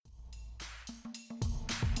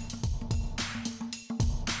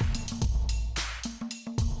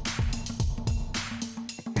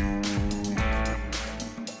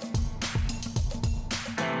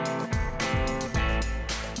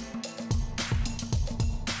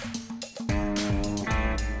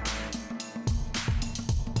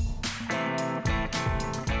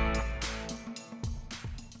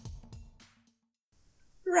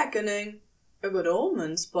Reckoning, a Good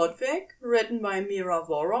Omens Podfic written by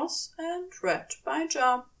miraworos and read by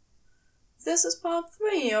Job. This is part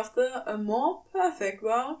 3 of the A More Perfect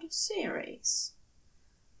World series.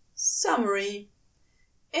 Summary.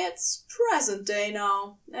 It's present day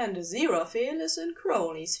now, and Aziraphale is in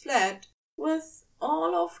Crowley's flat, with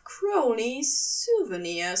all of Crowley's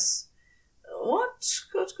souvenirs. What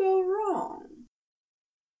could go wrong?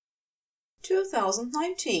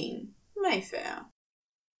 2019, Mayfair.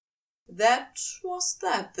 That was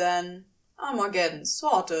that then. Armageddon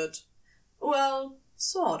sorted. Well,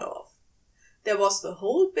 sort of. There was the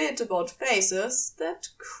whole bit about faces that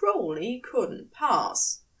Crowley couldn't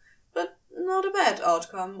pass. But not a bad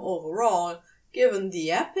outcome overall, given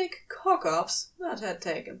the epic cock-ups that had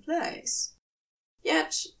taken place.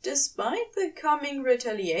 Yet, despite the coming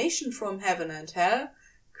retaliation from heaven and hell,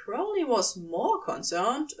 Crowley was more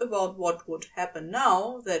concerned about what would happen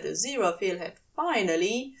now that Aziraphale had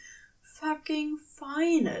finally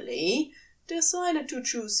decided to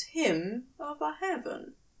choose him over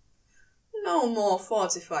heaven. No more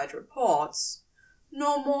falsified reports.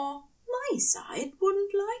 No more, my side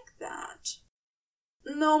wouldn't like that.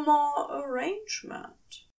 No more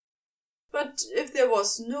arrangement. But if there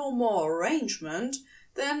was no more arrangement,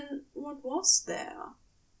 then what was there?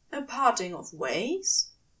 A parting of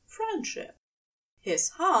ways? Friendship. His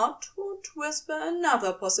heart would whisper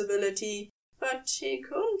another possibility, but he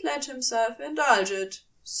couldn't let himself indulge it,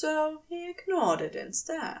 so he ignored it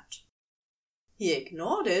instead. He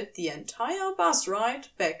ignored it the entire bus ride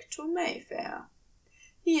back to Mayfair.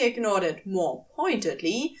 He ignored it more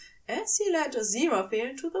pointedly as he led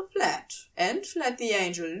Aziraphale to the flat and let the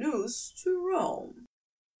angel loose to roam.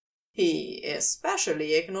 He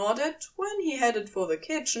especially ignored it when he headed for the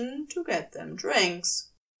kitchen to get them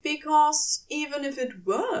drinks, because even if it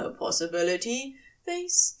were a possibility, they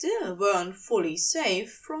still weren't fully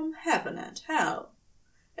safe from heaven and hell.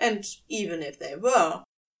 And even if they were,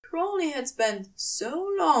 Crowley had spent so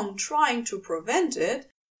long trying to prevent it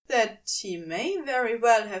that he may very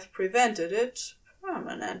well have prevented it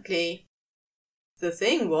permanently. The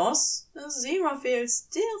thing was, Aziraphale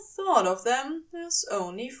still thought of them as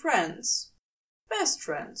only friends. Best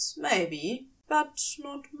friends, maybe, but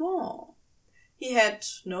not more. He had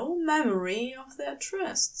no memory of their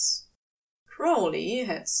trysts. Crowley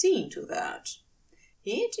had seen to that.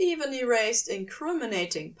 He'd even erased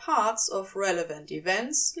incriminating parts of relevant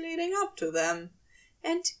events leading up to them,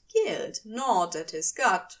 and guilt gnawed at his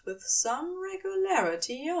gut with some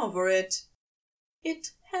regularity over it. It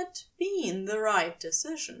had been the right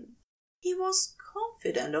decision. He was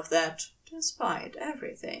confident of that, despite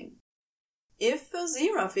everything. If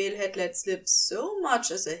Aziraphale had let slip so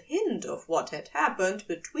much as a hint of what had happened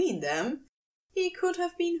between them, he could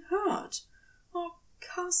have been hurt, or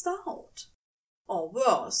cast out. Or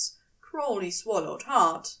worse, Crowley swallowed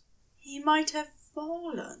hard. He might have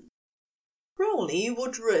fallen. Crowley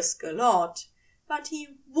would risk a lot, but he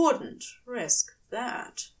wouldn't risk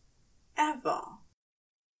that. Ever.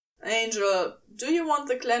 Angel, do you want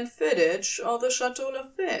the Glenfiddich or the Chateau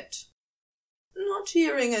Lafitte? Not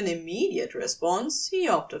hearing an immediate response, he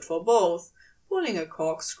opted for both, pulling a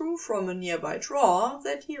corkscrew from a nearby drawer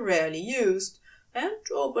that he rarely used, and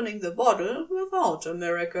opening the bottle without a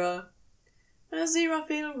miracle.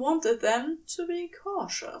 Aziraphale wanted them to be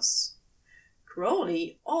cautious.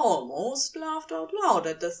 Crowley almost laughed out loud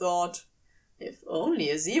at the thought. If only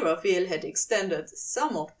Aziraphale had extended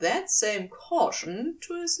some of that same caution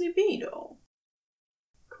to his libido.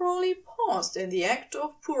 Crowley paused in the act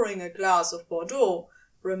of pouring a glass of Bordeaux,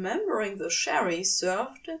 remembering the sherry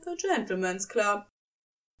served at the gentlemen's club.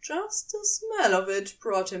 Just the smell of it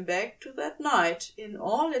brought him back to that night in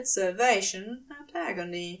all its salvation and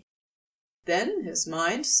agony. Then his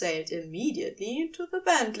mind sailed immediately to the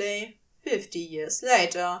Bentley, 50 years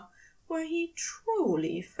later, where he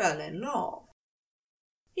truly fell in love.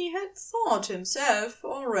 He had thought himself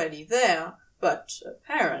already there, but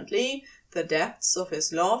apparently the depths of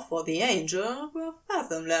his love for the angel were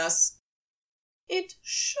fathomless. It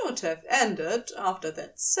should have ended after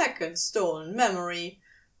that second stolen memory,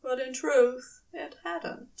 but in truth it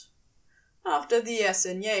hadn't. After the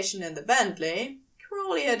assignation in the Bentley,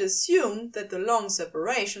 Crowley had assumed that the long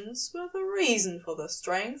separations were the reason for the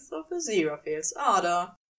strength of Aziraphale's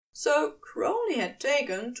ardor, so Crowley had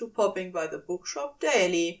taken to popping by the bookshop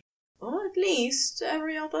daily, or at least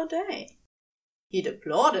every other day. He'd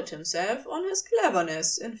applauded himself on his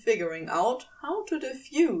cleverness in figuring out how to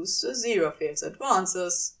diffuse Aziraphale's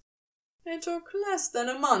advances. It took less than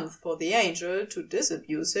a month for the angel to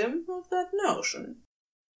disabuse him of that notion.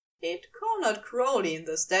 He'd cornered Crowley in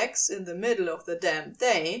the stacks in the middle of the damned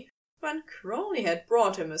day, when Crowley had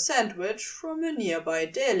brought him a sandwich from a nearby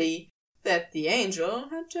deli that the angel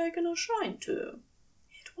had taken a shine to.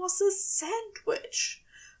 It was a sandwich!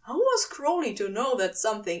 How was Crowley to know that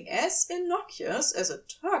something as innocuous as a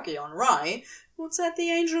turkey on rye would set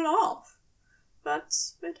the angel off? But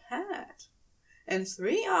it had. And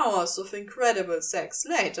 3 hours of incredible sex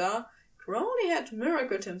later, Crowley had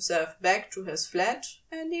miracled himself back to his flat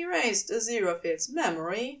and erased Aziraphale's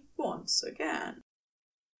memory once again.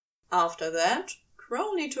 After that,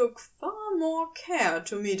 Crowley took far more care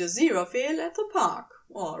to meet Aziraphale at the park,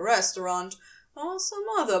 or restaurant, or some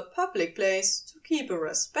other public place to keep a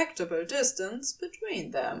respectable distance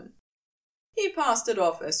between them. He passed it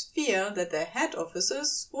off as fear that their head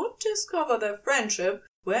offices would discover their friendship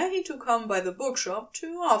were he to come by the bookshop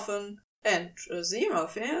too often, and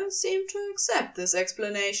Aziraphale seemed to accept this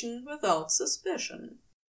explanation without suspicion.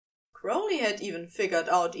 Crowley had even figured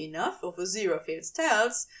out enough of Aziraphale's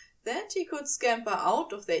tales that he could scamper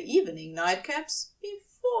out of their evening nightcaps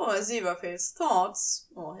before Aziraphale's thoughts,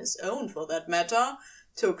 or his own for that matter,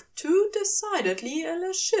 took too decidedly a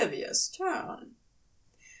lascivious turn.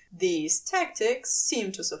 These tactics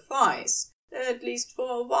seemed to suffice, at least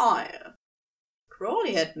for a while.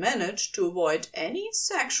 Crowley had managed to avoid any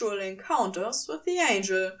sexual encounters with the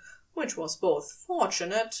angel, which was both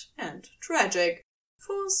fortunate and tragic,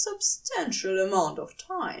 for a substantial amount of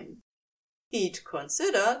time. He'd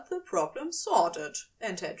considered the problem sorted,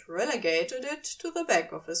 and had relegated it to the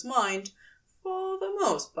back of his mind, for the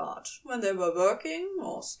most part, when they were working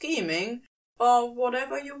or scheming, or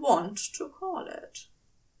whatever you want to call it.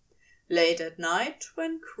 Late at night,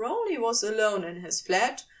 when Crowley was alone in his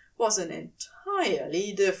flat, was an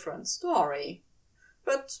entirely different story.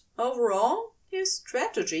 But overall, his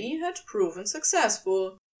strategy had proven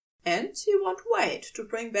successful, and he would wait to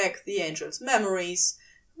bring back the angel's memories,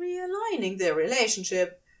 realigning their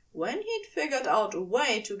relationship, when he'd figured out a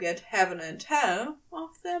way to get heaven and hell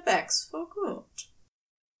off their backs for good.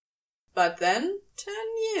 But then, 10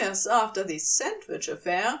 years after the sandwich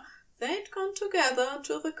affair, they'd gone together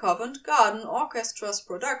to the Covent Garden Orchestra's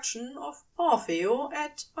production of Orfeo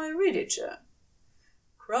at Eurydice.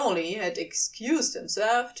 Crowley had excused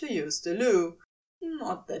himself to use the loo.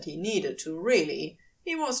 Not that he needed to, really.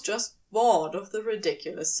 He was just bored of the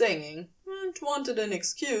ridiculous singing, and wanted an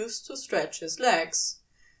excuse to stretch his legs.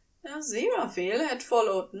 Aziraphale had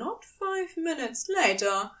followed not 5 minutes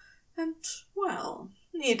later, and, well,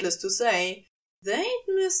 needless to say, they'd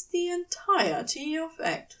missed the entirety of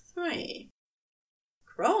Act 3.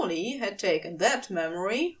 Crowley had taken that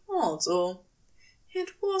memory also. It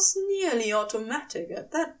was nearly automatic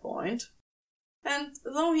at that point. And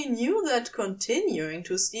though he knew that continuing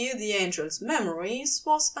to steal the angel's memories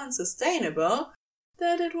was unsustainable,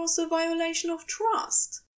 that it was a violation of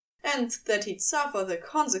trust, and that he'd suffer the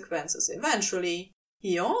consequences eventually,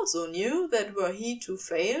 he also knew that were he to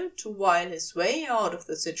fail to wile his way out of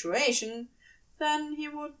the situation, then he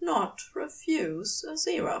would not refuse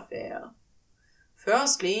Aziraphale.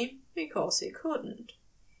 Firstly, because he couldn't.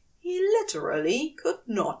 He literally could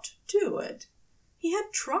not do it. He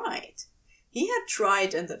had tried. He had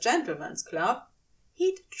tried in the gentleman's club.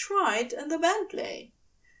 He'd tried in the Bentley.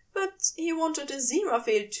 But he wanted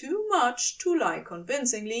Aziraphale too much to lie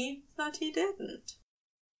convincingly that he didn't.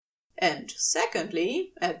 And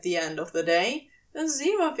secondly, at the end of the day,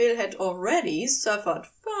 Aziraphale had already suffered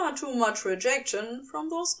far too much rejection from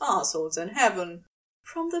those arseholes in heaven,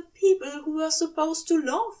 from the people who were supposed to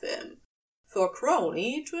love him, for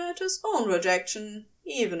Crowley to add his own rejection,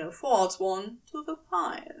 even a false one, to the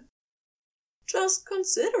pile. Just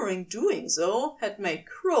considering doing so had made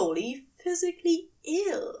Crowley physically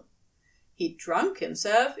ill. He'd drunk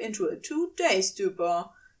himself into a 2-day stupor,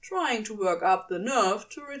 trying to work up the nerve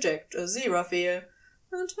to reject Aziraphale,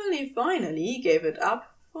 until he finally gave it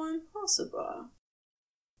up for impossible.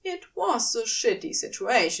 It was a shitty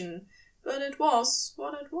situation, but it was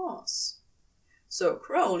what it was. So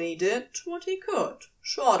Crowley did what he could,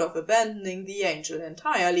 short of abandoning the angel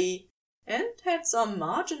entirely, and had some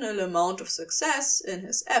marginal amount of success in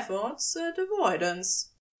his efforts at avoidance.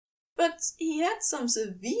 But he had some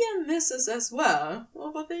severe misses as well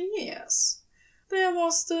over the years. There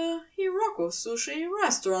was the Hiroko Sushi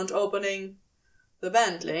restaurant opening, the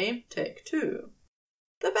Bentley, take 2,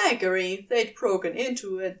 the bakery they'd broken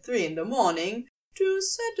into at 3 in the morning to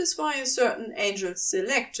satisfy a certain angel's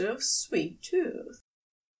selective sweet tooth.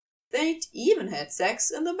 They'd even had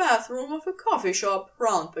sex in the bathroom of a coffee shop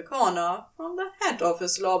round the corner from the head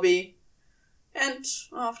office lobby. And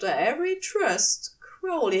after every tryst,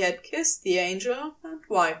 Crowley had kissed the angel and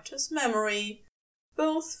wiped his memory,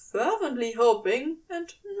 both fervently hoping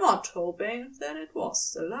and not hoping that it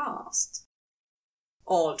was the last.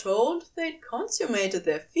 All told, they'd consummated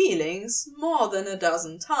their feelings more than a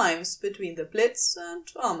dozen times between the Blitz and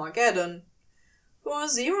Armageddon. For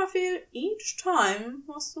Aziraphale, each time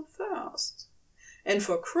was the first. And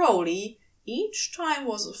for Crowley, each time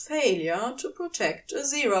was a failure to protect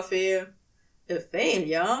Aziraphale. A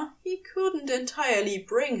failure he couldn't entirely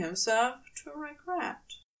bring himself to regret.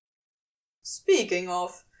 Speaking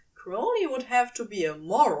of, Crowley would have to be a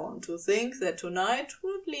moron to think that tonight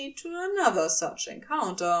would lead to another such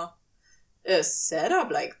encounter. A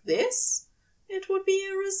setup like this? It would be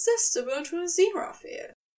irresistible to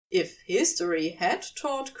Aziraphale, if history had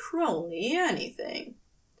taught Crowley anything.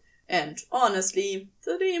 And honestly,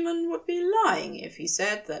 the demon would be lying if he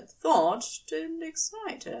said that thought didn't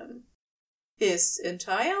excite him. His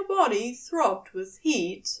entire body throbbed with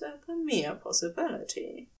heat at the mere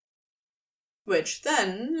possibility. Which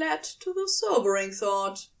then led to the sobering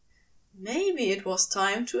thought, maybe it was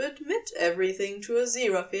time to admit everything to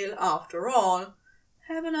Aziraphale after all.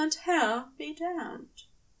 Heaven and hell be damned.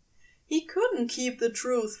 He couldn't keep the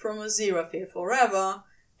truth from Aziraphale forever,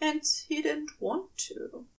 and he didn't want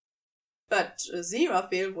to. But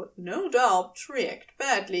Aziraphale would no doubt react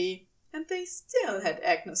badly, and they still had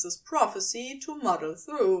Agnes's prophecy to muddle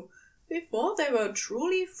through before they were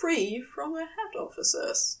truly free from their head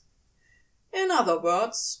offices. In other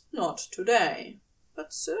words, not today,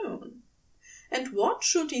 but soon. And what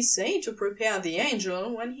should he say to prepare the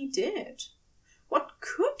angel when he did? What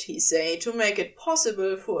could he say to make it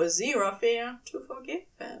possible for Aziraphale to forgive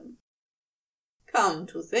him? Come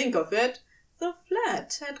to think of it, the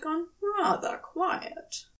flat had gone rather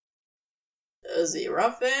quiet.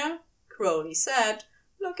 Aziraphale, Crowley said,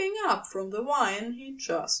 looking up from the wine he'd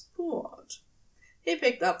just poured. He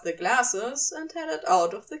picked up the glasses and headed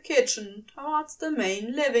out of the kitchen towards the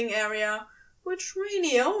main living area, which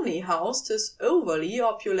really only housed his overly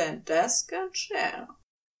opulent desk and chair.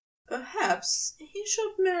 Perhaps he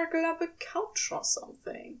should miracle up a couch or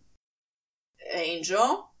something.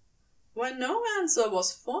 Angel? When no answer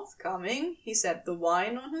was forthcoming, he set the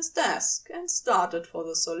wine on his desk and started for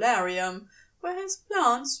the solarium, where his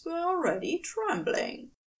plants were already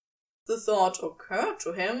trembling. The thought occurred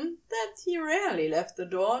to him that he rarely left the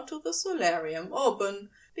door to the solarium open,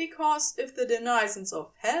 because if the denizens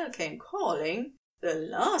of hell came calling, the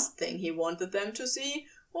last thing he wanted them to see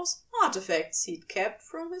was artifacts he'd kept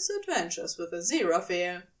from his adventures with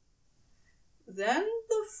Aziraphale. Then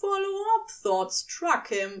the follow-up thought struck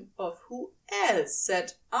him of who else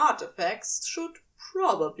said artifacts should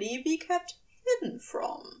probably be kept hidden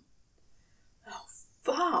from. Oh,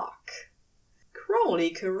 fuck! Crowley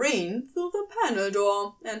careened through the panel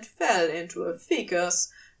door and fell into a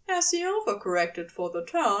ficus as he overcorrected for the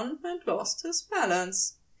turn and lost his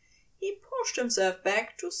balance. He pushed himself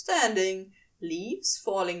back to standing, leaves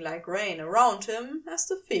falling like rain around him as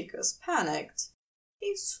the ficus panicked.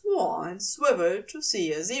 He swore and swiveled to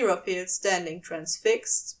see Aziraphale standing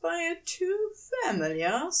transfixed by a too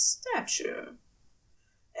familiar statue.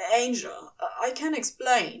 Angel, I can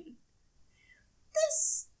explain.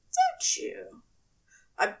 This statue?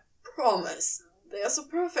 I promise, there's a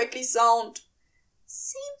perfectly sound...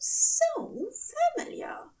 Seems so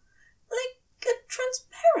familiar, like a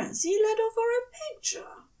transparency let over a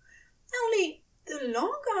picture. Only the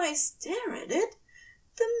longer I stare at it,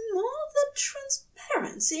 the more the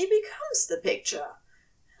transparency becomes the picture,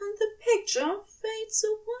 and the picture fades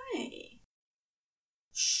away.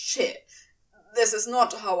 Shit, this is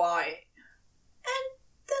not how I... And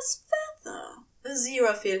this feather.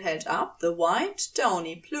 Aziraphale held up the white,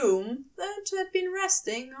 downy plume that had been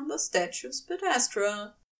resting on the statue's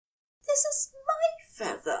pedestal. This is my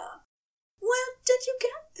feather. Where did you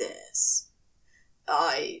get this?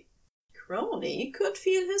 Crowley could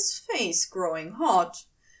feel his face growing hot.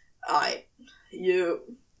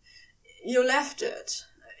 You left it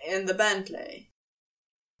in the Bentley.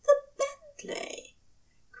 The Bentley?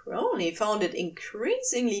 Crowley found it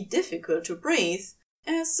increasingly difficult to breathe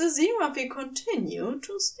as Aziraphale continued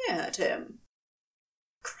to stare at him.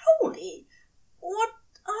 Crowley, what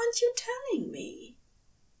aren't you telling me?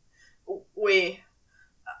 We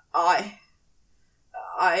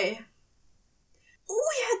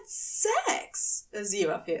had sex,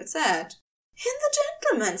 Aziraphale said. In the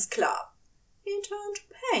gentlemen's club. He turned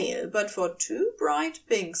pale, but for two bright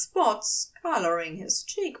pink spots colouring his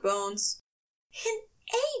cheekbones. In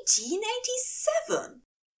 1887?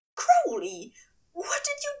 Crowley, what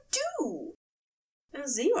did you do?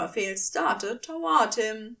 Aziraphale started toward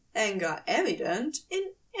him, anger evident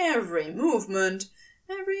in every movement,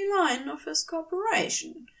 every line of his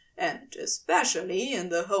corporation, and especially in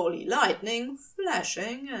the holy lightning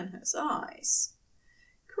flashing in his eyes.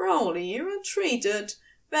 Crowley retreated,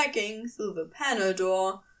 backing through the panel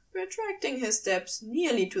door, retracting his steps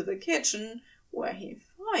nearly to the kitchen, where he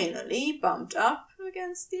finally bumped up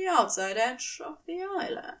against the outside edge of the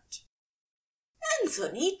island.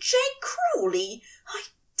 "Anthony J. Crowley, I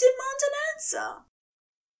demand an answer."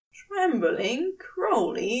 Trembling,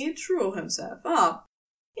 Crowley drew himself up.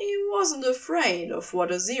 He wasn't afraid of what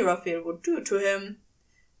Aziraphale would do to him.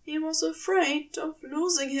 He was afraid of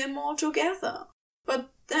losing him altogether.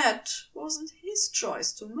 But that wasn't his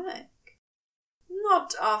choice to make.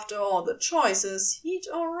 Not after all the choices he'd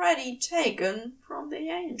already taken from the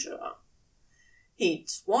angel. He'd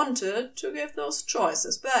wanted to give those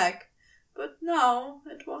choices back, but now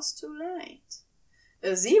it was too late.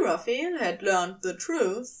 Aziraphale had learned the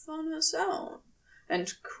truth on his own,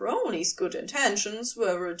 and Crowley's good intentions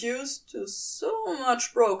were reduced to so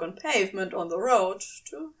much broken pavement on the road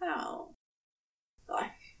to hell.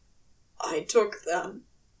 I took them,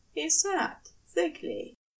 he said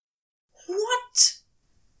thickly. "What?"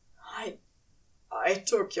 I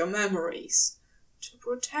took your memories to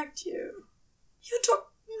protect you. "You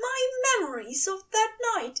took my memories of that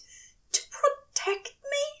night to protect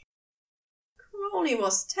me?" Crowley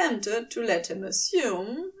was tempted to let him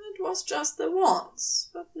assume it was just the once,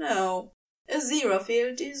 but no.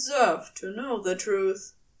 Aziraphale deserved to know the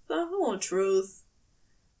truth, the whole truth.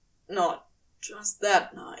 Not just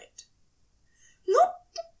that night. "Not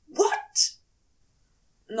what?"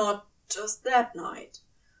 Not just that night.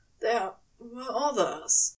 There were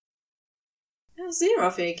others.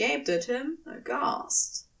 Aziraphale gaped at him,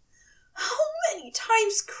 aghast. "How many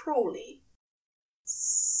times, Crowley?"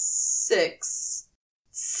 6.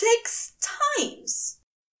 6 times?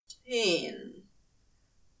 10.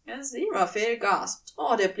 Aziraphale gasped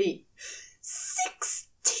audibly.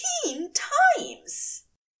 16 times!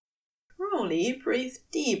 Crowley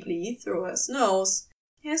breathed deeply through his nose,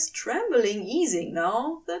 his trembling easing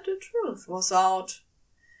now that the truth was out.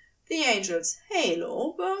 The angel's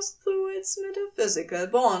halo burst through its metaphysical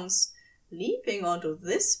bonds, leaping onto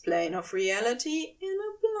this plane of reality in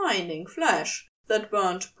a blinding flash that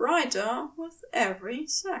burned brighter with every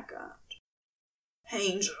second.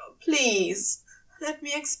 "Angel, please, let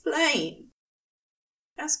me explain."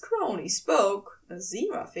 As Crowley spoke,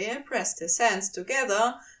 Aziraphale pressed his hands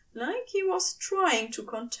together like he was trying to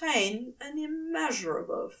contain an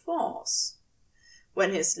immeasurable force.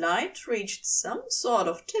 When his light reached some sort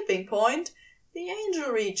of tipping point, the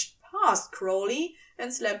angel reached past Crowley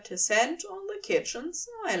and slapped his hand on the kitchen's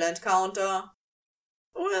island counter.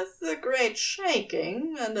 With a great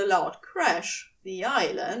shaking and a loud crash, the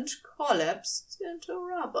island collapsed into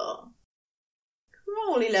rubble.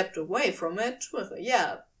 Crowley leapt away from it with a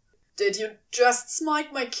yelp. "Did you just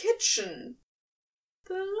smite my kitchen?"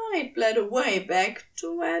 The light bled away back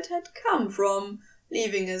to where it had come from,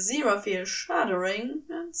 leaving Aziraphale shuddering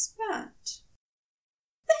and spent.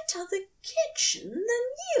 "Better the kitchen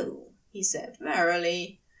than you," he said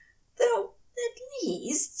merrily, "though at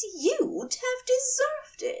least you'd have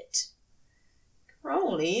deserved it."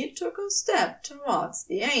 Crowley took a step towards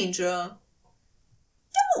the angel.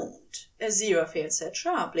 "Don't," Aziraphale said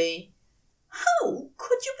sharply. "How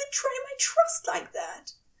could you betray my trust like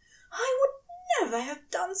that? I would never have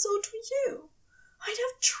done so to you. I'd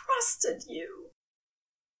have trusted you."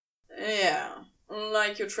 "Yeah,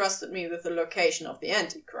 like you trusted me with the location of the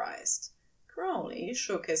Antichrist." Crowley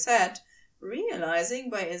shook his head, realizing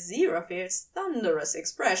by Aziraphale's thunderous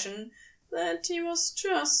expression that he was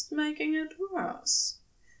just making it worse.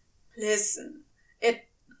 "Listen, it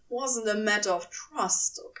wasn't a matter of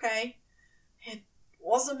trust, okay? It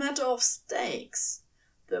was a matter of stakes.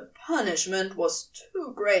 The punishment was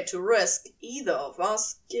too great to risk either of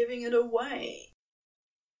us giving it away."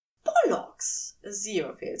 "Bollocks!"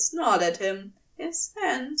 Aziraphale snarled at him, his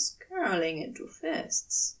hands curling into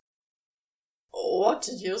fists. "What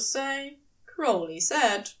did you say?" Crowley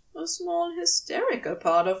said, a small hysterical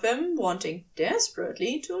part of him wanting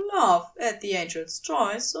desperately to laugh at the angel's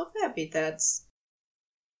choice of epithets.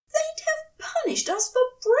 "They'd have punished us for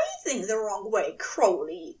breathing the wrong way,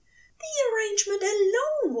 Crowley. The arrangement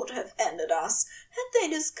alone would have ended us, had they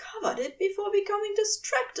discovered it before becoming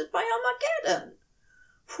distracted by Armageddon.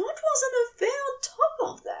 What was an affair on top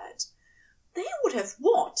of that? They would have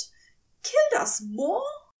what? Killed us more?"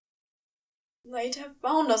 "They'd have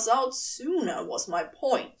found us out sooner, was my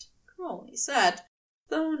point," Crowley said,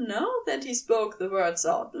 though now that he spoke the words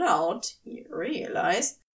out loud, he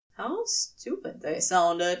realized how stupid they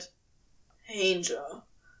sounded. "Angel,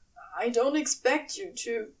 I don't expect you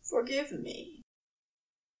to forgive me."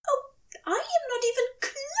 "Oh, I am not even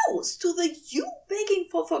nose to the you begging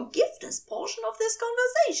for forgiveness portion of this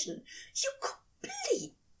conversation, you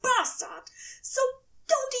complete bastard. So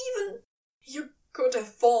don't even... You could have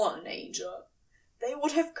fallen, Angel. They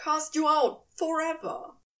would have cast you out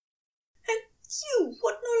forever. And you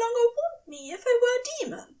would no longer want me if I were a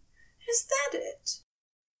demon. Is that it?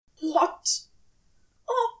 What?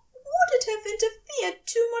 Or would it have interfered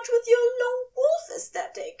too much with your lone wolf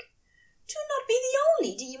aesthetic? To not be the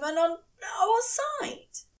only demon on our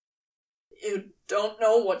side? You don't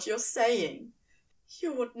know what you're saying.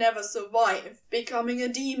 You would never survive becoming a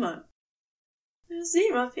demon.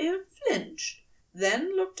 Aziraphale flinched,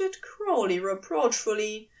 then looked at Crowley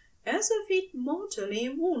reproachfully, as if he'd mortally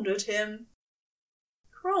wounded him.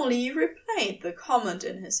 Crowley replayed the comment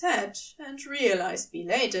in his head, and realized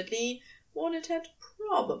belatedly what it had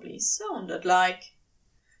probably sounded like.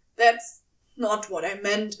 That's not what I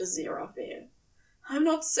meant, Aziraphale. I'm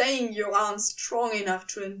not saying you aren't strong enough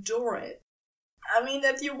to endure it. I mean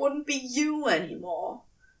that you wouldn't be you anymore.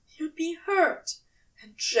 You'd be hurt,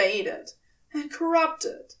 and jaded, and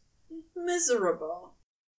corrupted, and miserable.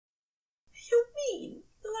 You mean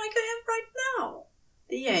like I am right now?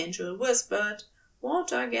 The angel whispered,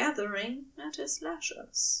 water gathering at his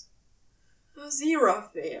lashes.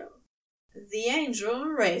 Aziraphale. The angel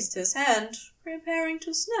raised his hand, preparing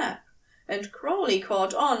to snap, and Crowley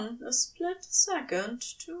caught on a split second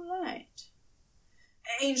too late.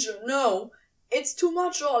 Angel, no! It's too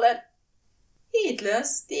much all at...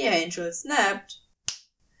 Heedless, the angel snapped,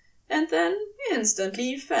 and then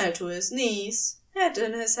instantly fell to his knees, head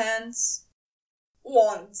in his hands.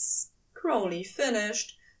 Once, Crowley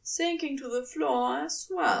finished, sinking to the floor as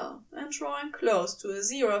well, and drawing close to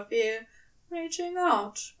Aziraphale, reaching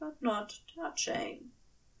out but not touching.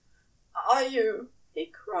 Are you? He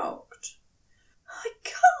croaked. I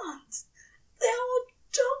can't! They're all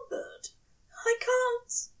doubled. I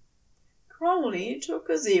can't. Crowley took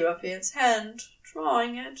Aziraphale's hand,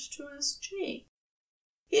 drawing it to his cheek.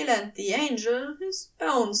 He lent the angel his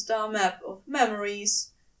own star map of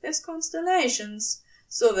memories, his constellations,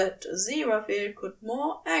 so that Aziraphale could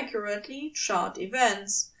more accurately chart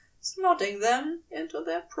events, slotting them into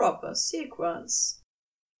their proper sequence.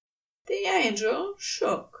 The angel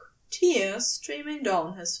shook, tears streaming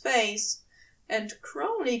down his face, and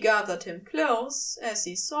Crowley gathered him close as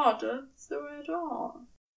he sorted through it all.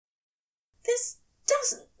 This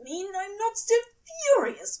doesn't mean I'm not still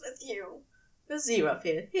furious with you,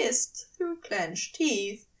 Aziraphale hissed through clenched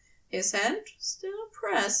teeth, his hand still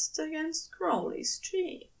pressed against Crowley's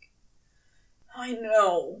cheek. I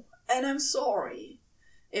know, and I'm sorry.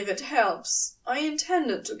 If it helps, I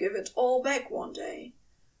intended to give it all back one day,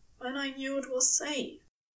 when I knew it was safe.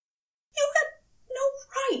 You had no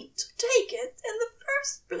right to take it in the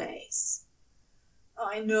first place.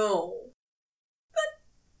 I know. But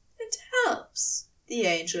it helps, the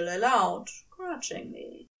angel allowed,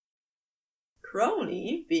 grudgingly.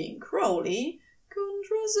 Crowley, being Crowley, couldn't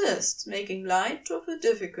resist making light of a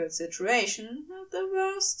difficult situation at the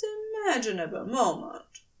worst imaginable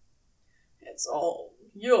moment. It's all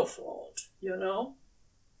your fault, you know.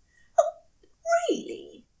 Oh,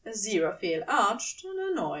 really? Aziraphale arched an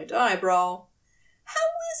annoyed eyebrow. How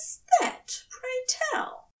is that, pray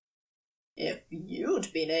tell? If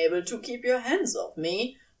you'd been able to keep your hands off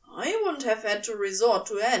me, I wouldn't have had to resort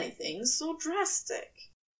to anything so drastic.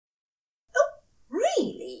 Oh,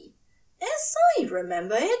 really? As I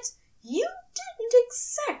remember it, you didn't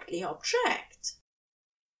exactly object.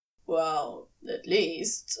 Well, at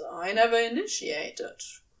least I never initiated,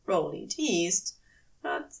 Crowley teased,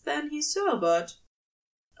 but then he sobered.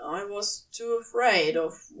 I was too afraid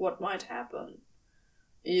of what might happen.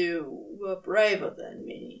 You were braver than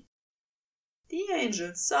me. The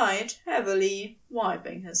angel sighed heavily,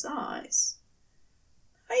 wiping his eyes.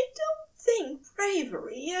 I don't think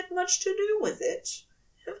bravery had much to do with it,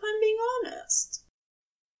 if I'm being honest.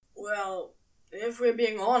 Well, if we're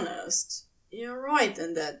being honest, you're right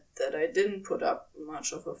in that I didn't put up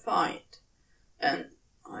much of a fight, and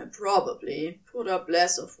I probably put up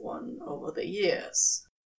less of one over the years.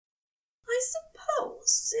 I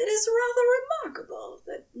suppose it is rather remarkable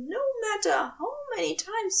that no matter how many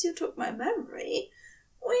times you took my memory,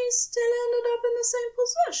 we still ended up in the same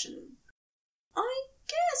position. I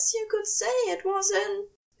guess you could say it was an...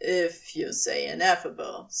 If you say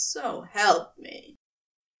ineffable, so help me.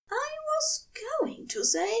 I was going to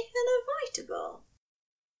say inevitable.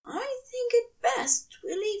 I think it best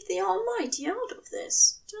we leave the Almighty out of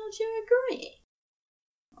this, don't you agree?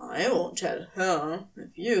 I won't tell her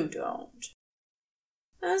if you don't.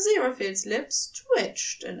 Aziraphale's lips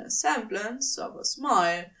twitched in a semblance of a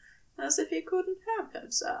smile, as if he couldn't help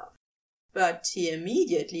himself. but he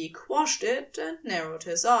immediately quashed it and narrowed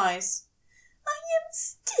his eyes. I am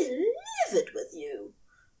still livid with you.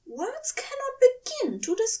 Words cannot begin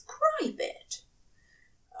to describe it.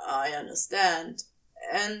 I understand,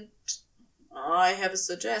 and I have a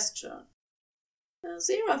suggestion.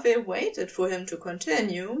 Aziraphale waited for him to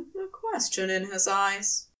continue, a question in his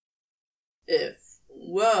eyes. If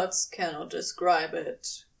words cannot describe it,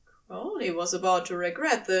 Crowley was about to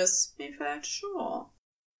regret this, he felt sure.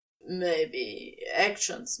 Maybe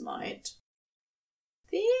actions might.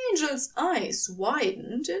 The angel's eyes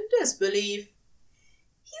widened in disbelief.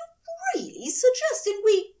 You really suggesting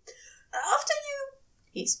we... after you...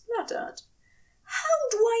 he spluttered. How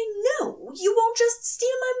do I know you won't just steal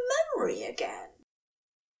my memory again?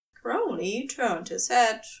 Crowley turned his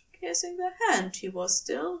head, kissing the hand he was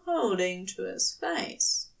still holding to his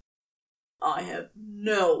face. I have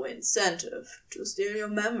no incentive to steal your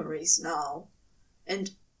memories now,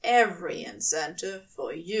 and every incentive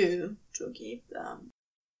for you to keep them.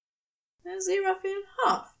 Aziraphale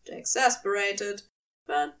huffed, exasperated,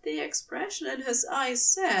 but the expression in his eyes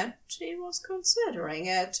said he was considering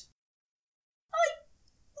it. I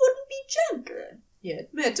wouldn't be gentle, he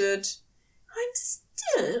admitted. I'm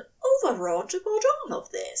still overwrought about all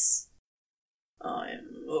of this.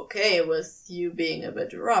 I'm okay with you being a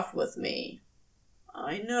bit rough with me.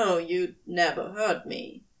 I know you'd never hurt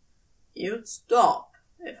me. You'd stop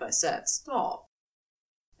if I said stop.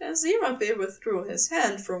 Aziraphale withdrew his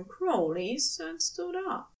hand from Crowley's and stood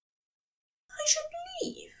up. I should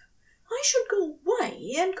leave. I should go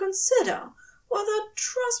away and consider whether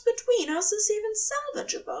trust between us is even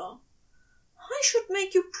salvageable. I should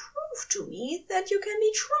make you prove to me that you can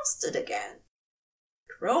be trusted again.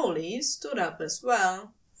 Crowley stood up as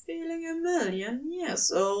well, feeling 1,000,000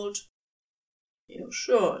 years old. You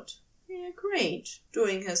should, he agreed,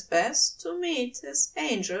 doing his best to meet his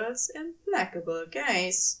angel's implacable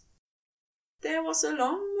gaze. There was a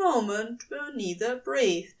long moment where neither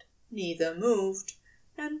breathed, neither moved,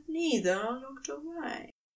 and neither looked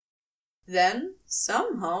away. Then,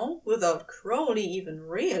 somehow, without Crowley even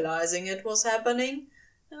realizing it was happening,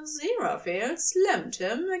 Aziraphale slammed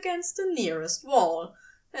him against the nearest wall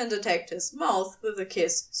and attacked his mouth with a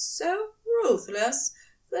kiss so ruthless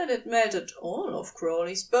that it melted all of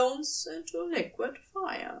Crowley's bones into liquid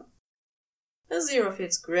fire.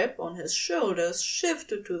 Aziraphale's grip on his shoulders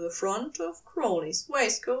shifted to the front of Crowley's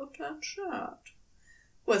waistcoat and shirt.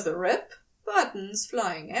 With a rip, buttons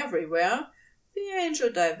flying everywhere, the angel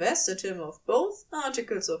divested him of both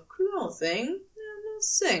articles of clothing in a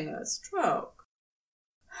single stroke.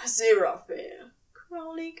 Aziraphale,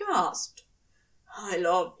 Crowley gasped. I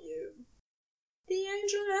love you. The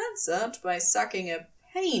angel answered by sucking a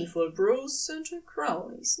painful bruise into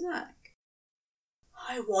Crowley's neck.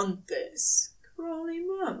 I want this, Crowley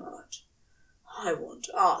murmured. I want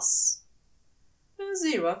us.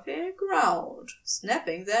 Aziraphale growled,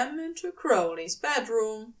 snapping them into Crowley's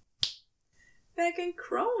bedroom, backing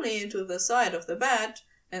Crowley into the side of the bed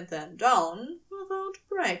and then down without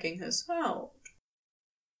breaking his hold.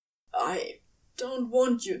 I don't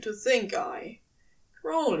want you to think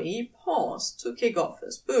Crowley paused to kick off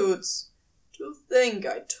his boots. To think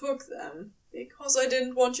I took them because I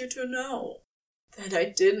didn't want you to know that I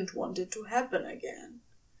didn't want it to happen again.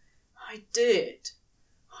 I did.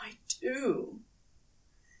 I do.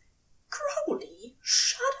 Crowley,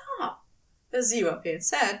 shut up, Aziraphale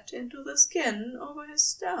said into the skin over his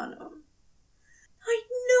sternum. I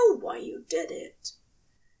know why you did it.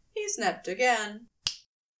 He snapped again,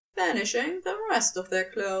 vanishing the rest of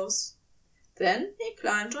their clothes. Then he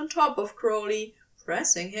climbed on top of Crowley,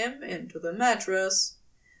 pressing him into the mattress.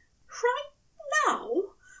 Right now,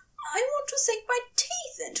 I want to sink my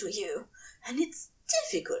teeth into you, and it's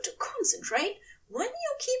difficult to concentrate when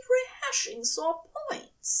you keep rehashing sore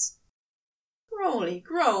points. Crowley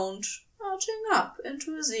groaned, arching up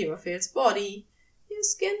into Aziraphale's body,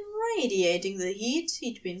 his skin radiating the heat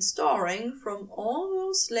he'd been storing from all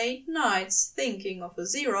those late nights thinking of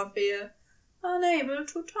Aziraphale, unable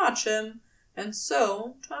to touch him, and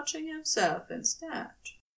so touching himself instead.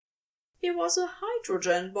 He was a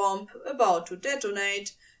hydrogen bomb about to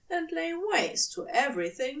detonate and lay waste to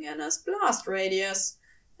everything in his blast radius,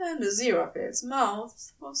 and Aziraphale's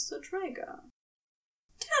mouth was the trigger.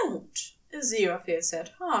 Don't, Aziraphale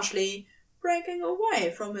said harshly, breaking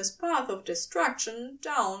away from his path of destruction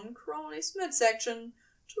down Crowley's midsection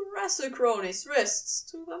to wrestle Crowley's wrists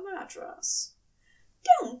to the mattress.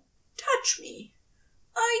 Don't touch me.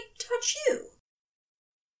 I touch you.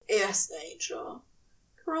 Yes, Angel,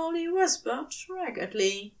 Crowley whispered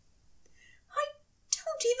raggedly. I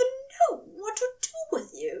don't even know what to do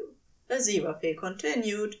with you, Aziraphale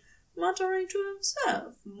continued, muttering to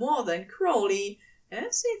himself more than Crowley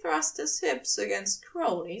as he thrust his hips against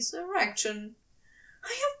Crowley's erection. I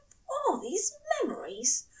have all these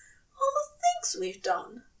memories, all the things we've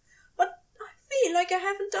done, but I feel like I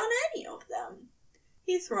haven't done any of them.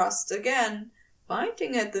 He thrust again,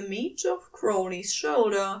 biting at the meat of Crowley's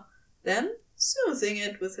shoulder, then soothing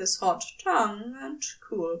it with his hot tongue and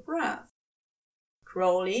cool breath.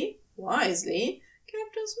 Crowley, wisely,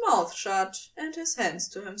 kept his mouth shut and his hands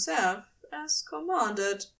to himself, as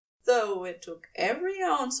commanded, though it took every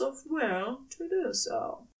ounce of will to do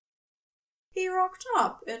so. He rocked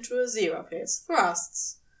up into Aziraphale's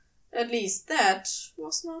thrusts. At least that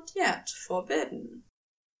was not yet forbidden.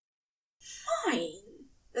 Fine,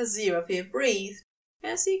 Aziraphale breathed,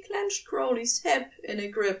 as he clenched Crowley's hip in a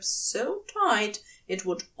grip so tight it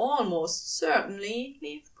would almost certainly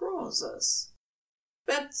leave bruises.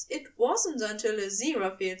 But it wasn't until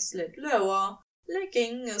Aziraphale slid lower,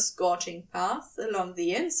 licking a scorching path along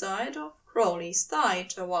the inside of Crowley's thigh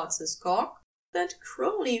towards his cock, that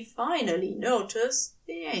Crowley finally noticed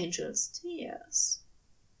the angel's tears.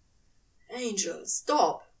 Angel,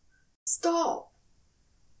 stop! Stop!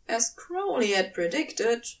 As Crowley had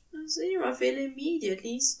predicted, Aziraphale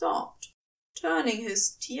immediately stopped, turning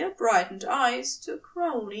his tear-brightened eyes to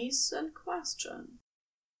Crowley's in question.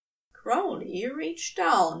 Crowley reached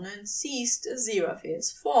down and seized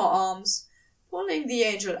Aziraphale's forearms, pulling the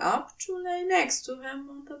angel up to lay next to him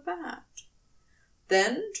on the bed.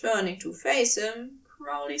 Then, turning to face him,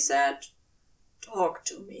 Crowley said, "Talk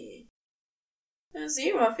to me."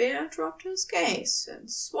 Aziraphale dropped his gaze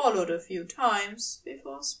and swallowed a few times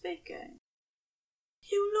before speaking.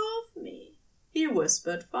 "You love me," he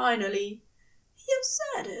whispered finally. "You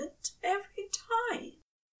said it every time."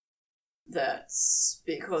 "That's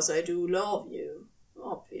because I do love you,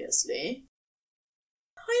 obviously."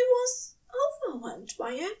 "I was overwhelmed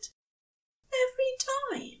by it. Every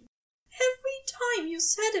time. Every time you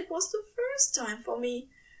said it was the first time for me,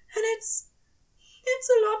 and it's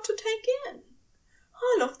a lot to take in.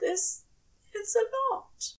 All of this, it's a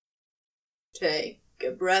lot." "Take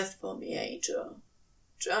a breath for me, Angel.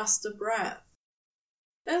 Just a breath."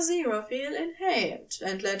 Aziraphale inhaled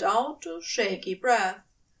and let out a shaky breath,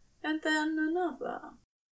 and then another.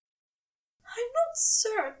 "I'm not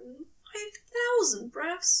certain 5,000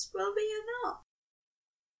 breaths will be enough."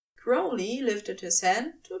 Crowley lifted his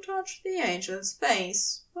hand to touch the angel's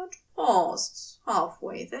face, but paused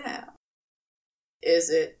halfway there.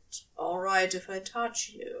 "Is it all right if I touch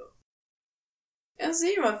you?"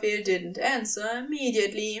 Aziraphale didn't answer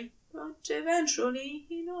immediately, but eventually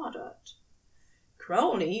he nodded.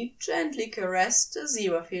 Crowley gently caressed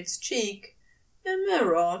Aziraphale's cheek, a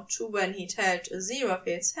mirror to when he'd held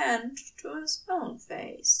Aziraphale's hand to his own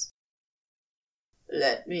face.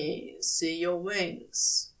 "Let me see your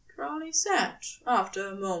wings," Crowley said, after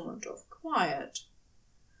a moment of quiet.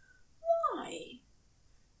 "Why?"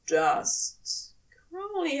 "Just..."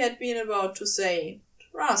 Crowley had been about to say,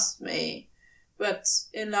 "Trust me," but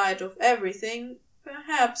in light of everything,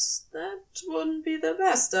 perhaps that wouldn't be the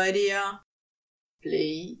best idea.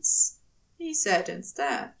 "Please," he said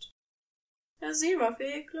instead.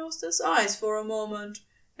 Aziraphale closed his eyes for a moment,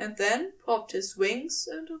 and then popped his wings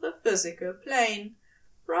into the physical plane,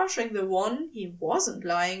 brushing the one he wasn't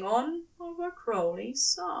lying on over Crowley's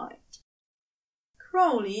side.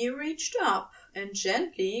 Crowley reached up and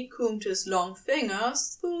gently combed his long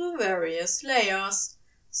fingers through the various layers,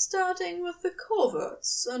 starting with the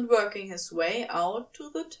coverts and working his way out to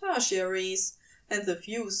the tertiaries and the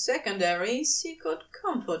few secondaries he could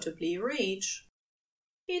comfortably reach.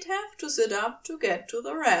 He'd have to sit up to get to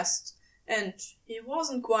the rest, and he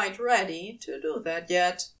wasn't quite ready to do that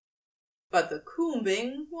yet. But the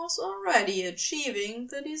combing was already achieving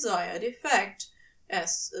the desired effect,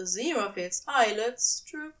 as Aziraphale's eyelids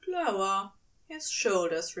drooped lower, his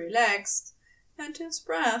shoulders relaxed, and his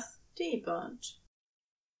breath deepened.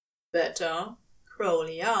 "Better?"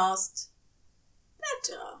 Crowley asked.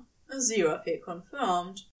 "Better," Aziraphale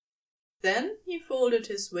confirmed. Then he folded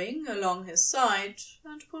his wing along his side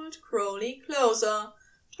and pulled Crowley closer,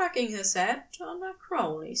 tucking his head under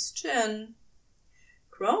Crowley's chin.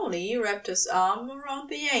 Crowley wrapped his arm around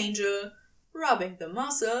the angel, rubbing the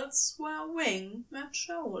muscles where wing met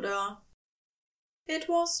shoulder. It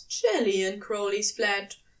was chilly in Crowley's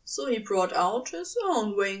flat, so he brought out his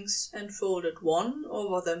own wings and folded one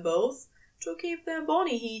over them both to keep their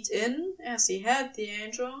body heat in as he held the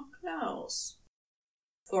angel close.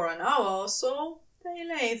 For an hour or so they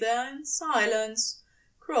lay there in silence,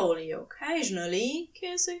 Crowley occasionally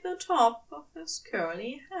kissing the top of his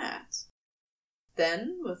curly head.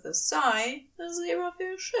 Then, with a sigh,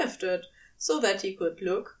 Aziraphale shifted so that he could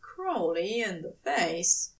look Crowley in the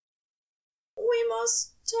face. "We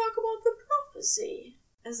must talk about the prophecy,"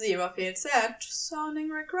 Aziraphale said, sounding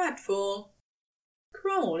regretful.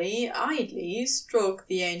 Crowley idly stroked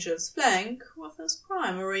the angel's flank with his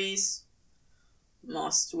primaries.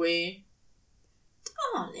 "Must we?"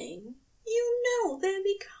 "Darling, you know they'll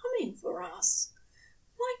be coming for us.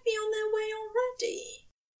 Might be on their way already."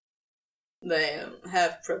 "They'll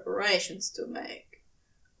have preparations to make.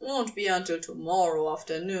 Won't be until tomorrow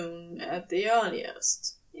afternoon at the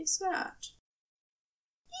earliest," he said.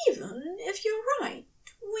 "Even if you're right,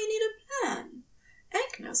 we need a plan.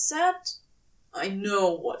 Agnes said—" "I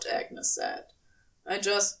know what Agnes said. I'd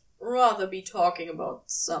just rather be talking about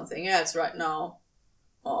something else right now.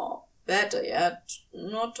 Or, better yet,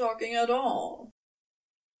 not talking at all."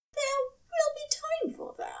 "There will be time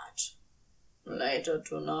for that." "Later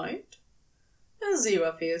tonight?"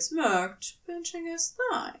 Aziraphale smirked, pinching his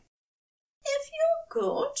thigh. "If you're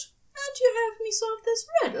good, and you have me solve this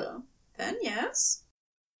riddle, then yes."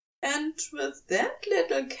 And with that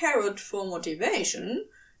little carrot for motivation,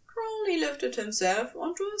 Crowley lifted himself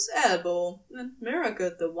onto his elbow and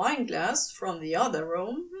mirrored the wineglass from the other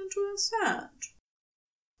room into his hand.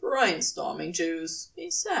 "Brainstorming juice," he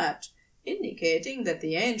said, indicating that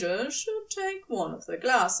the angel should take one of the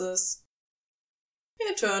glasses.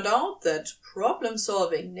 It turned out that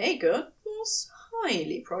problem-solving naked was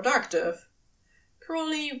highly productive.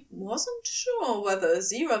 Crowley wasn't sure whether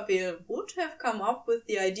Aziraphale would have come up with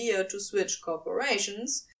the idea to switch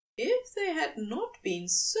corporations if they had not been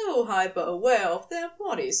so hyper-aware of their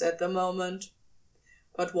bodies at the moment.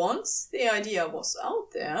 But once the idea was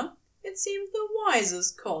out there, it seemed the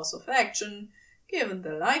wisest course of action, given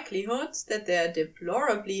the likelihood that their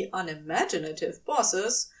deplorably unimaginative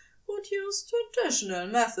bosses would use traditional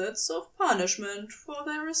methods of punishment for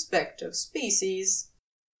their respective species.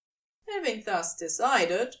 Having thus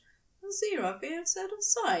decided, Aziraphale set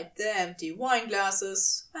aside the empty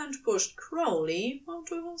wineglasses and pushed Crowley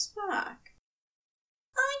onto his back.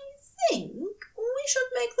 "I think we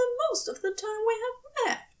should make the most of the time we have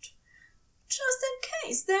left, just in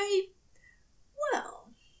case they—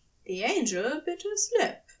 well—" The angel bit his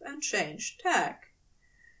lip and changed tack.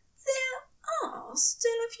 "There are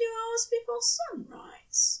still a few hours before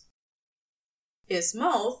sunrise." His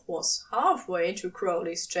mouth was halfway to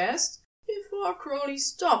Crowley's chest before Crowley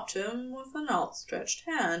stopped him with an outstretched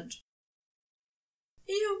hand.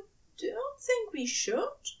 "You don't think we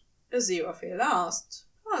should?" Aziraphale asked,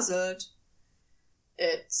 puzzled.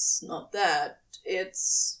 "It's not that.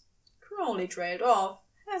 It's—" Crowley trailed off,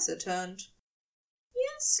 hesitant.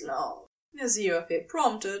 "Yes, love," Aziraphale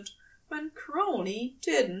prompted, when Crowley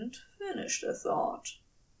didn't finish the thought.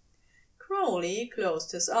 Crowley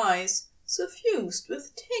closed his eyes, suffused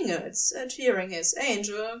with tingles at hearing his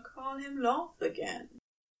angel call him love again.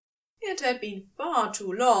 It had been far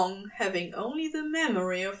too long, having only the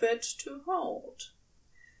memory of it to hold.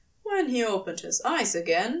 When he opened his eyes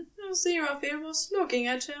again, Aziraphale was looking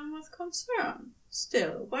at him with concern,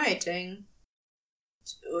 still waiting.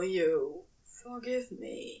 "Do you forgive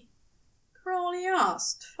me?" Crowley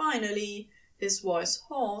asked, finally, his voice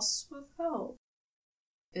hoarse with hope.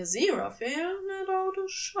 Aziraphale let out a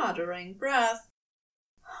shuddering breath.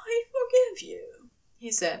 "I forgive you,"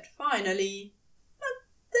 he said finally. "But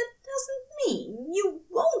that doesn't mean you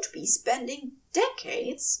won't be spending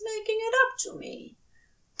decades making it up to me.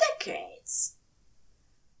 Decades."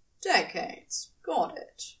 "Decades. Got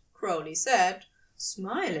it," Crowley said,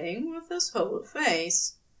 smiling with his whole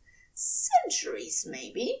face. "Centuries,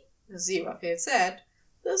 maybe," Aziraphale said,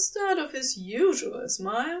 the start of his usual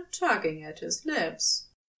smile tugging at his lips.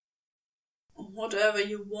 "Whatever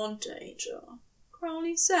you want, Angel,"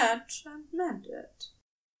 Crowley said, and meant it.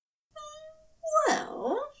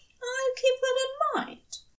 "Well, I'll keep that in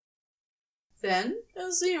mind." Then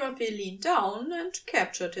Aziraphale leaned down and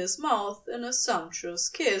captured his mouth in a sumptuous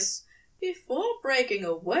kiss before breaking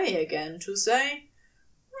away again to say,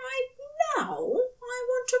 "Right now, I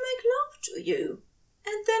want to make love to you,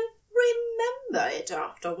 and then remember it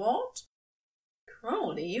afterward."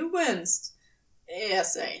 Crowley winced.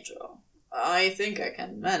 "Yes, Angel. I think I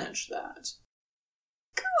can manage that."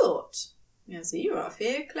 "Good."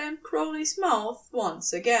 Aziraphale clamped Crowley's mouth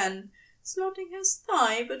once again, slotting his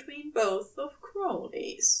thigh between both of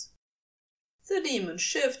Crowley's. The demon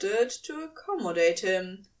shifted to accommodate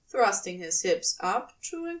him, thrusting his hips up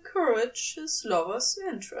to encourage his lover's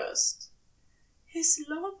interest. His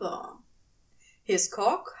lover! His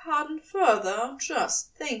cock hardened further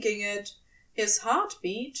just thinking it, his heart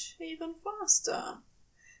beat even faster.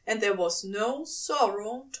 And there was no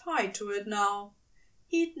sorrow tied to it now.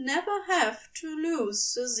 He'd never have to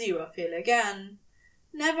lose Aziraphale again.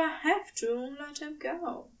 never have to let him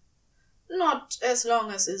go. Not as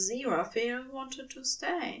long as Aziraphale wanted to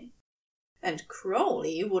stay. And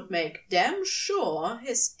Crowley would make damn sure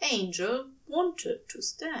his angel wanted to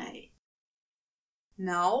stay.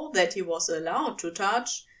 Now that he was allowed to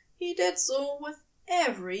touch, he did so with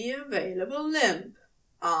every available limb,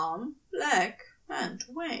 arm, leg, and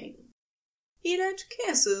wing. He let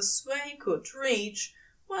kisses where he could reach,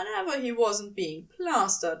 whenever he wasn't being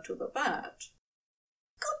plastered to the bed.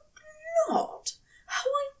 Good Lord, how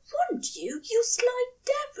I want you, you sly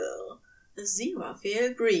devil!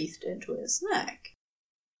 Aziraphale breathed into his neck.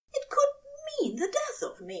 It could mean the death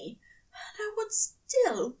of me, and I would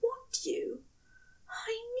still want you.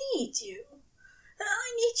 I need you.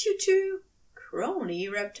 I need you to... Crowley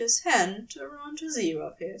wrapped his hand around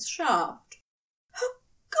Aziraphale's shaft. Oh,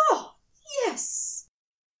 God, yes!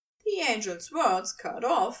 The angel's words cut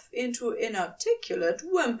off into inarticulate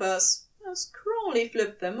whimpers as Crowley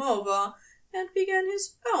flipped them over and began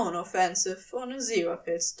his own offensive on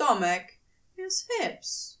Aziraphale's stomach, his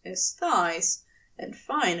hips, his thighs, and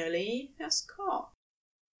finally his cock.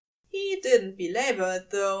 He didn't belabor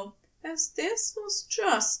it, though, as this was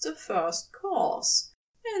just the first course,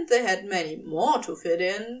 and they had many more to fit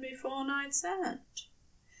in before night's end.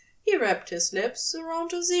 He wrapped his lips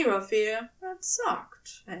around Aziraphale and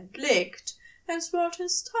sucked and licked and swirled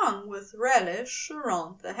his tongue with relish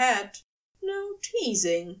around the head. No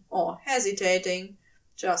teasing or hesitating,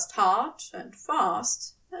 just hard and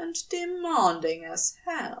fast and demanding as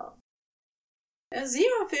hell.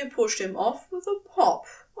 Aziraphale pushed him off with a pop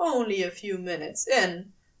only a few minutes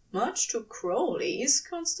in, much to Crowley's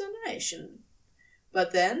consternation.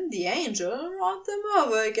 But then the angel rolled them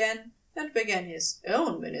over again and began his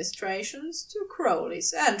own ministrations to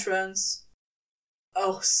Crowley's entrance.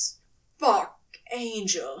 Oh, fuck,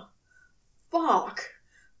 angel. Fuck.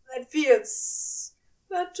 That feels...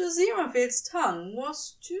 But Aziraphale's tongue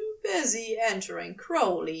was too busy entering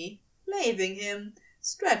Crowley, laving him,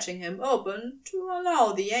 stretching him open to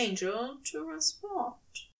allow the angel to respond.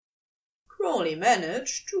 Crowley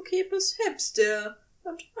managed to keep his hips still,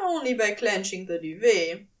 but only by clenching the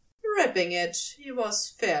duvet, ripping it, he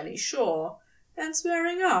was fairly sure, and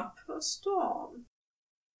swearing up a storm.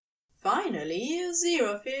 Finally,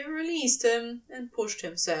 Aziraphale released him and pushed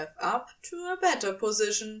himself up to a better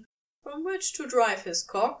position, from which to drive his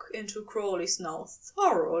cock into Crowley's now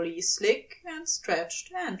thoroughly slick and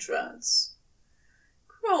stretched entrance.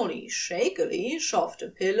 Crowley shakily shoved a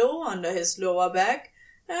pillow under his lower back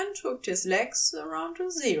and hooked his legs around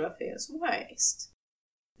Aziraphale's waist.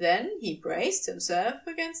 Then he braced himself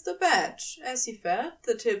against the bed as he felt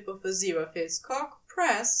the tip of Aziraphale's cock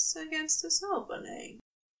press against his opening.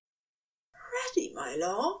 "Ready, my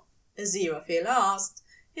lord?" Aziraphale asked,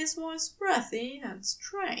 his voice breathy and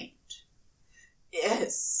strained.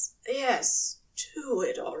 Yes, do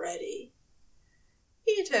it already."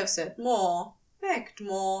 He'd have said more, begged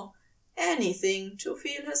more, anything to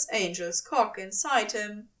feel his angel's cock inside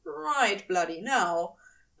him, right bloody now,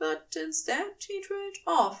 but instead he trailed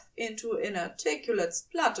off into inarticulate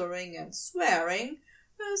spluttering and swearing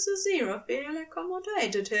as Aziraphale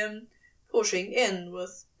accommodated him, pushing in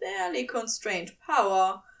with barely constrained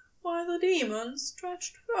power, while the demon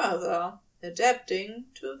stretched further, adapting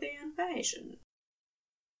to the invasion.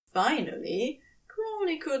 Finally,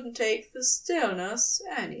 Crowley couldn't take the stillness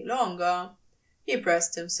any longer. He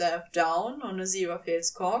pressed himself down on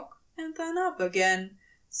Aziraphale's cock and then up again,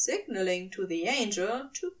 signaling to the angel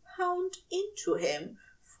to pound into him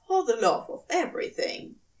for the love of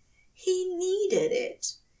everything. He needed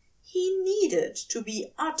it. He needed to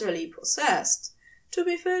be utterly possessed, to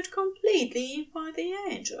be filled completely by the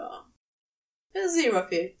angel.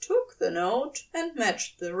 Aziraphale took the note and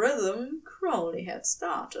matched the rhythm Crowley had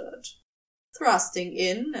started, thrusting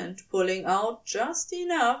in and pulling out just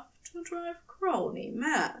enough to drive Crowley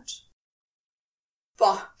mad.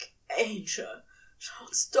 "Fuck, angel,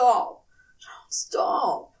 don't stop.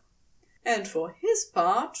 And for his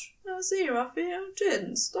part, Aziraphale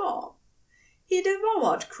didn't stop. He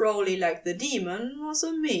devoured Crowley like the demon was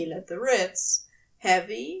a meal at the Ritz,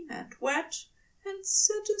 heavy and wet and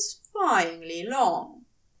satisfyingly long.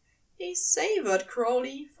 He savored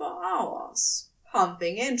Crowley for hours,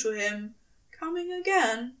 pumping into him, coming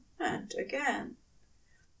again and again,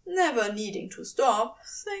 never needing to stop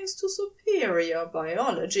thanks to superior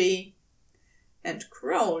biology. And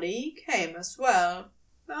Crowley came as well,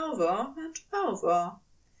 over and over,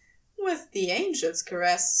 with the angel's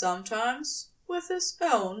caress sometimes, with his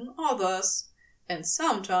own others, and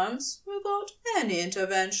sometimes without any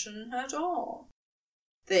intervention at all.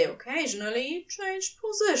 They occasionally changed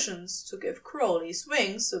positions to give Crowley's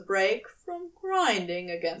wings a break from grinding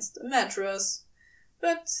against the mattress.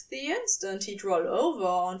 But the instant he'd roll over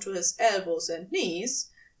onto his elbows and knees,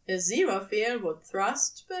 Aziraphale would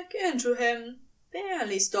thrust back into him,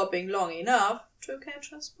 barely stopping long enough to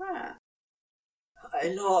catch his breath. "I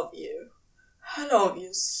love you. I love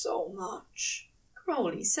you so much,"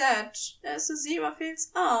 Crowley said as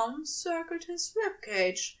Aziraphale's arm circled his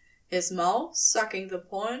ribcage, his mouth sucking the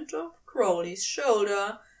point of Crowley's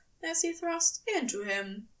shoulder as he thrust into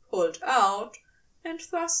him, pulled out, and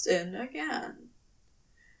thrust in again.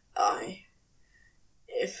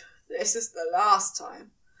 If this is the last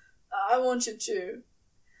time, I want you to—"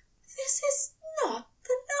 "This is not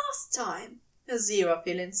the last time,"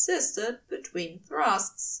 Aziraphale insisted between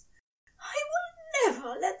thrusts. "I will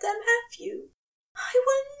never let them have you. I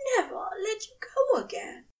will never let you go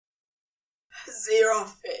again."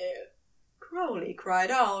 "Aziraphale!" Crowley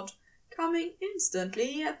cried out, coming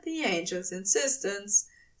instantly at the angel's insistence,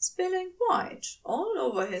 spilling white all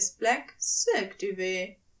over his black silk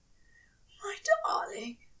duvet. "My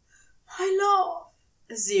darling, my love,"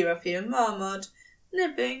 Aziraphale murmured,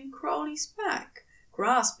 nipping Crowley's back,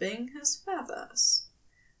 grasping his feathers.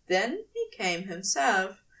 Then he came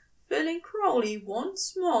himself, filling Crowley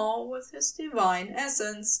once more with his divine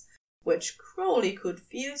essence, which Crowley could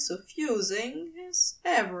feel suffusing his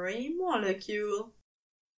every molecule.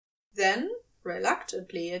 Then,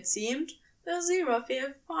 reluctantly it seemed,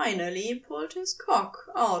 Aziraphale finally pulled his cock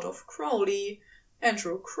out of Crowley and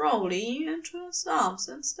drew Crowley into his arms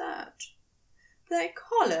instead. They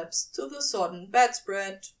collapsed to the sodden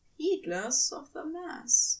bedspread, heedless of the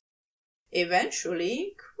mess.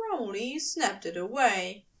 Eventually, Crowley snapped it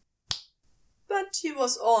away, but he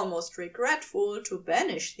was almost regretful to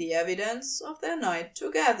banish the evidence of their night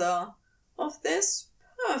together, of this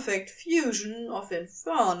perfect fusion of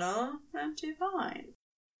infernal and divine.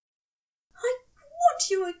 "I want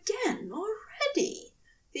you again already,"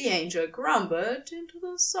 the angel grumbled into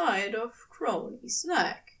the side of Crowley's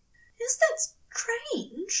neck. "Is that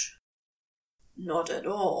strange?" "Not at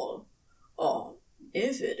all. Or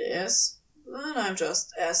if it is, then I'm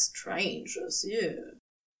just as strange as you."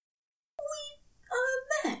 "We are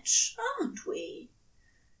a match, aren't we?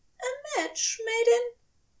 A match made in—"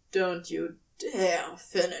 "Don't you dare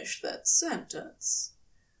finish that sentence."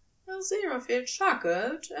 Aziraphale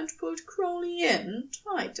chuckled and pulled Crowley in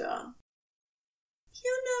tighter.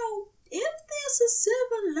 "You know, if there's a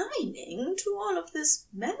silver lining to all of this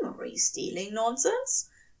memory-stealing nonsense,"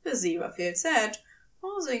 Aziraphale said,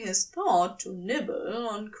 pausing his thought to nibble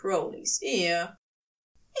on Crowley's ear,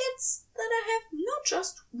 "it's that I have not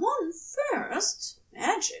just one first,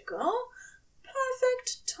 magical,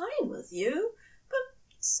 perfect time with you, but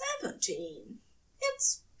 17.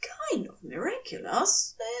 It's kind of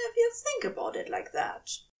miraculous, if you think about it like that."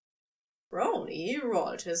 Crowley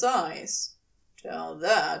rolled his eyes. "Tell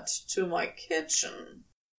that to my kitchen."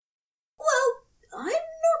 "Well, I'm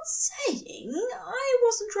not saying I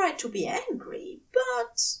wasn't right to be angry,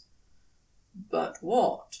 but—" "But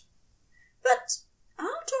what?" "But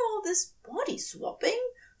after all this body swapping,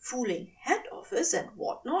 fooling head office and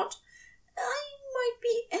whatnot, I might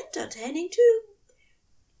be entertaining to,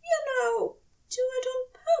 do it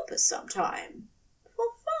on purpose sometime. For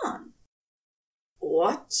fun."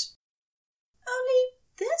 "What?" "Only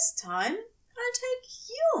this time I'll take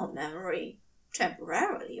your memory,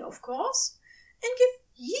 temporarily of course, and give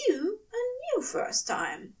you a new first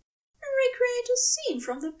time. Recreate a scene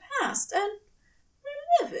from the past and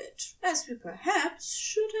relive it as we perhaps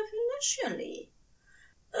should have initially.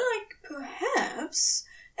 Like perhaps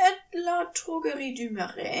at La Droguerie du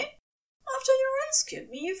Marais, after you rescued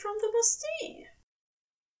me from the Bastille."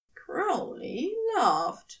 Crowley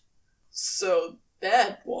laughed. "So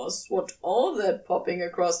that was what all that popping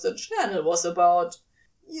across the channel was about.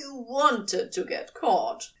 You wanted to get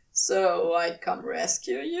caught, so I'd come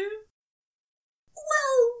rescue you?"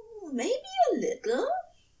 "Well, maybe a little.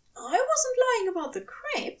 I wasn't lying about the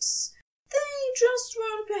crepes. They just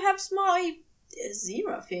weren't perhaps my—"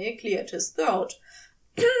 Aziraphale cleared his throat.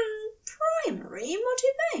 "primary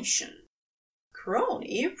motivation."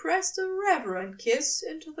 Crowley pressed a reverent kiss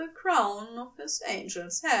into the crown of his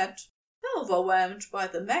angel's head, overwhelmed by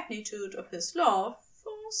the magnitude of his love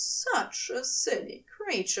for such a silly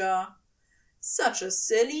creature. Such a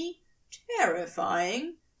silly,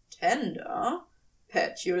 terrifying, tender,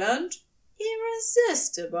 petulant,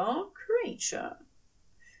 irresistible creature.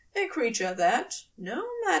 A creature that, no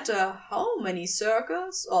matter how many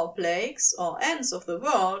circles or plagues or ends of the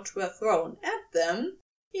world were thrown at them,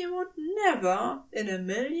 he would never in a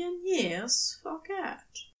million years forget.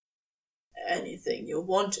 "Anything you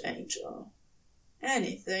want, Angel.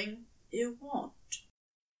 Anything you want."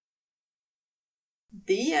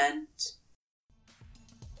 The end.